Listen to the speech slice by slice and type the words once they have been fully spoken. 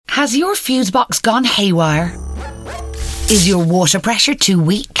Has your fuse box gone haywire? Is your water pressure too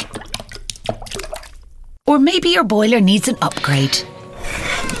weak? Or maybe your boiler needs an upgrade.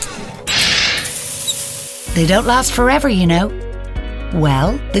 They don't last forever, you know.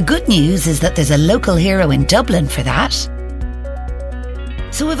 Well, the good news is that there's a local hero in Dublin for that.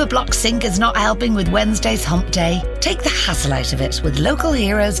 So if a block sink is not helping with Wednesday's hump day, take the hassle out of it with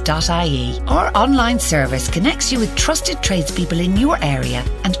localheroes.ie. Our online service connects you with trusted tradespeople in your area,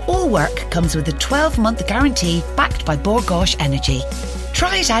 and all work comes with a 12-month guarantee backed by Bord Gáis Energy.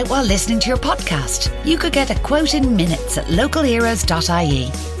 Try it out while listening to your podcast. You could get a quote in minutes at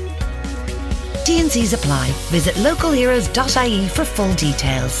localheroes.ie. T&Cs apply. Visit localheroes.ie for full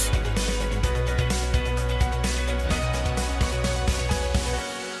details.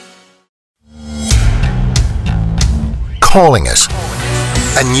 Calling It,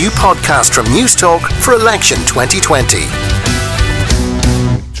 a new podcast from Newstalk for election 2020.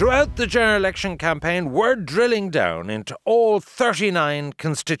 Throughout the general election campaign, we're drilling down into all 39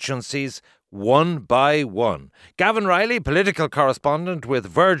 constituencies one by one. Gavin Riley, political correspondent with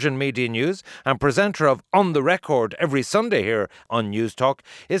Virgin Media News and presenter of On the Record every Sunday here on Newstalk,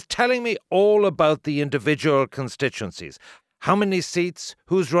 is telling me all about the individual constituencies. How many seats,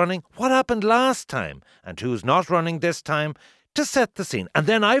 who's running, what happened last time, and who's not running this time, to set the scene. And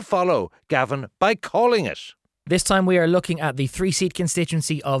then I follow Gavin by calling it. This time we are looking at the 3-seat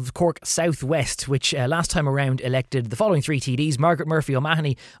constituency of Cork South West, which last time around elected the following 3 TDs: Margaret Murphy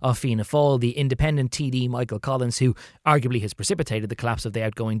O'Mahony of Fianna Fáil, the independent TD Michael Collins, who arguably has precipitated the collapse of the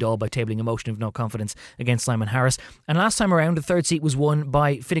outgoing Dáil by tabling a motion of no confidence against Simon Harris. And last time around, the 3rd seat was won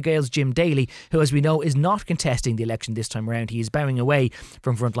by Fine Gael's Jim Daly, who, as we know, is not contesting the election this time around. He is bowing away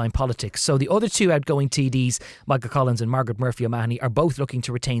from frontline politics. So the other 2 outgoing TDs, Michael Collins and Margaret Murphy O'Mahony, are both looking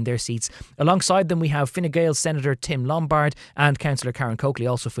to retain their seats. Alongside them, we have Fine Gael's Senator Tim Lombard and Councillor Karen Coakley,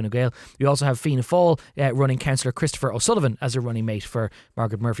 also Fine Gael. We also have Fianna Fáil running Councillor Christopher O'Sullivan as a running mate for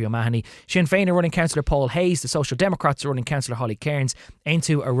Margaret Murphy O'Mahony. Sinn Féin are running Councillor Paul Hayes. The Social Democrats are running Councillor Holly Cairns.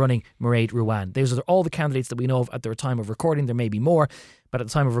 Aintu are running Mairead Ruane. Those are all the candidates that we know of at the time of recording. There may be more, but at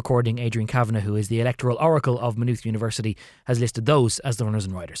the time of recording, Adrian Kavanagh, who is the electoral oracle of Maynooth University, has listed those as the runners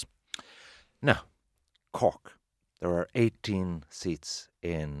and riders. Now, Cork. There are 18 seats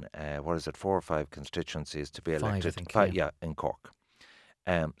in, 4 or 5 constituencies to be elected. 5, I think, in Cork.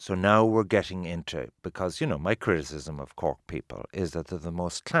 So now we're getting into, because, my criticism of Cork people is that they're the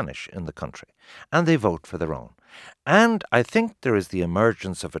most clannish in the country and they vote for their own. And I think there is the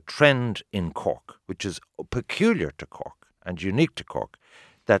emergence of a trend in Cork, which is peculiar to Cork and unique to Cork,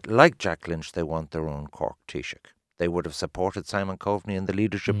 that like Jack Lynch, they want their own Cork Taoiseach. They would have supported Simon Coveney in the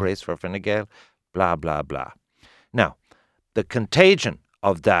leadership race for Fine Gael, blah, blah, blah. Now, the contagion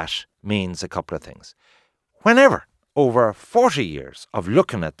of that means a couple of things. Whenever, over 40 years of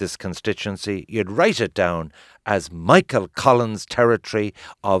looking at this constituency, you'd write it down as Michael Collins' territory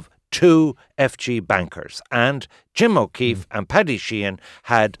of 2 FG bankers, and Jim O'Keefe and Paddy Sheehan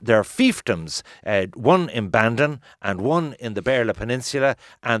had their fiefdoms, one in Bandon and one in the Béarla Peninsula,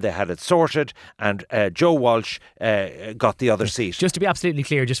 and they had it sorted, and Joe Walsh got the other seat. Just to be absolutely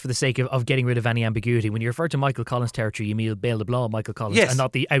clear, just for the sake of getting rid of any ambiguity, when you refer to Michael Collins' territory, you mean Béal de Blanc Michael Collins, yes, and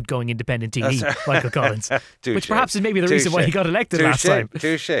not the outgoing independent TD Michael Collins, Touché. Which perhaps is maybe the reason why he got elected last time.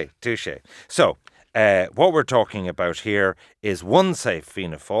 Touché. So, what we're talking about here is one safe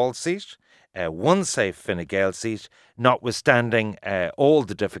Fianna Fáil seat, one safe Fine Gael seat, notwithstanding all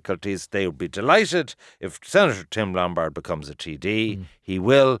the difficulties. They would be delighted if Senator Tim Lombard becomes a TD. He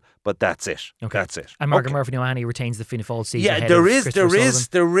will, but that's it. Okay. That's it. And Margaret Murphy O'Mahony retains the Fianna Fáil seat. Yeah, there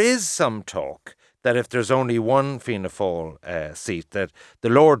is some talk that if there's only one Fianna Fáil seat, that the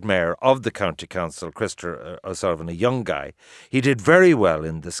Lord Mayor of the County Council, Christopher O'Sullivan, a young guy, he did very well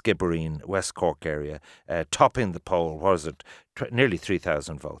in the Skibbereen, West Cork area, topping the poll, nearly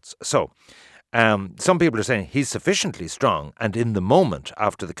 3,000 votes. So, some people are saying he's sufficiently strong and in the moment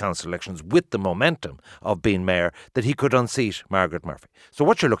after the council elections with the momentum of being mayor that he could unseat Margaret Murphy. So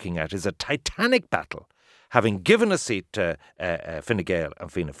what you're looking at is a titanic battle, having given a seat to Fine Gael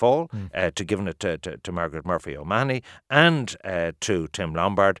and Fianna Fáil, to giving it to Margaret Murphy O'Mahony and to Tim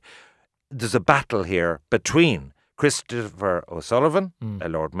Lombard. There's a battle here between Christopher O'Sullivan,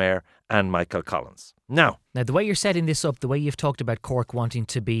 Lord Mayor, and Michael Collins. Now, the way you're setting this up, the way you've talked about Cork wanting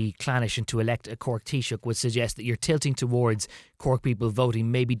to be clannish and to elect a Cork Taoiseach would suggest that you're tilting towards Cork people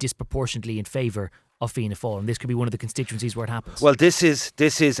voting maybe disproportionately in favour of Fianna Fáil, and this could be one of the constituencies where it happens. Well, this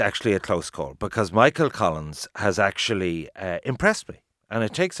is actually a close call, because Michael Collins has actually impressed me. and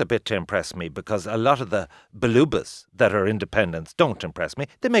it takes a bit to impress me because a lot of the balubas that are independents don't impress me.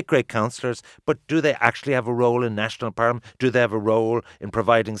 They make great councillors, but do they actually have a role in national parliament? Do they have a role in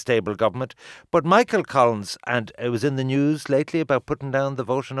providing stable government? But Michael Collins, and it was in the news lately about putting down the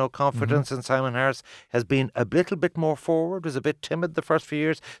vote of no confidence in Simon Harris, has been a little bit more forward, was a bit timid the first few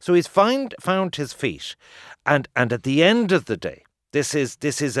years. So he's found his feet. And at the end of the day, this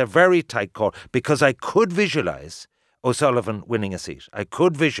is a very tight call, because I could visualise O'Sullivan winning a seat. I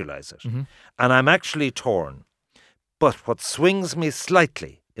could visualise it. And I'm actually torn. But what swings me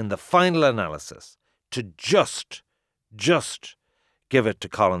slightly in the final analysis to just give it to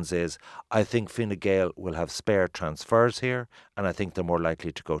Collins is I think Fine Gael will have spare transfers here, and I think they're more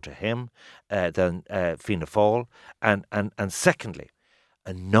likely to go to him than Fianna Fáil. And secondly,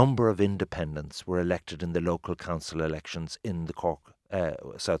 a number of independents were elected in the local council elections in the Cork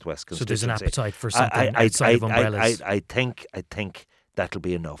Southwest constituency. So there's an appetite for something outside of umbrellas. I think that'll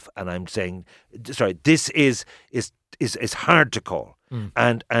be enough. And I'm saying, sorry, this is hard to call,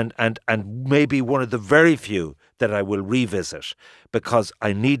 and maybe one of the very few that I will revisit, because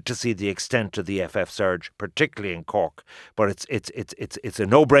I need to see the extent of the FF surge, particularly in Cork. But it's a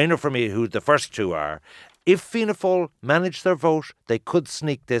no-brainer for me who the first two are. If Fianna Fáil manage their vote, they could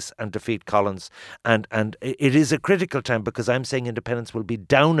sneak this and defeat Collins. And it is a critical time, because I'm saying independents will be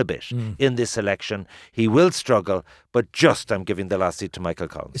down a bit in this election. He will struggle, but I'm giving the last seat to Michael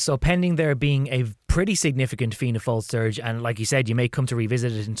Collins. So pending there being a pretty significant Fianna Fáil surge, and like you said, you may come to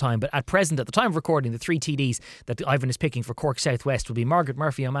revisit it in time, but at present, at the time of recording, the three TDs that Ivan is picking for Cork South West will be Margaret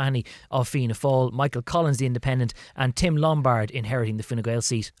Murphy O'Mahony of Fianna Fáil, Michael Collins, the independent, and Tim Lombard inheriting the Fine Gael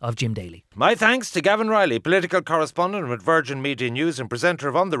seat of Jim Daly. My thanks to Gavin Riley, political correspondent with Virgin Media News and presenter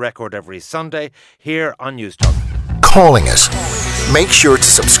of On The Record every Sunday here on Newstalk. Calling it. Make sure to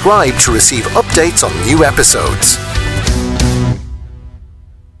subscribe to receive updates on new episodes.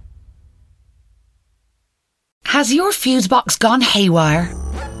 Has your fuse box gone haywire?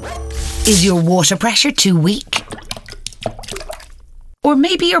 Is your water pressure too weak? Or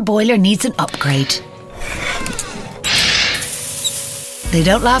maybe your boiler needs an upgrade. They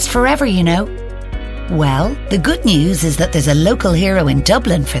don't last forever, you know. Well, the good news is that there's a local hero in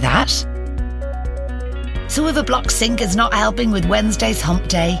Dublin for that. So if a block sink is not helping with Wednesday's hump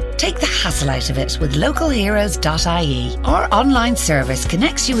day, take the hassle out of it with localheroes.ie. Our online service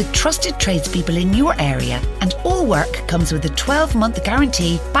connects you with trusted tradespeople in your area, and all work comes with a 12-month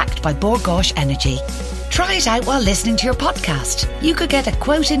guarantee backed by Bord Gáis Energy. Try it out while listening to your podcast. You could get a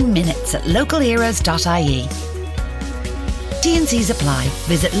quote in minutes at localheroes.ie. T&Cs apply.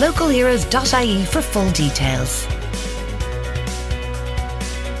 Visit localheroes.ie for full details.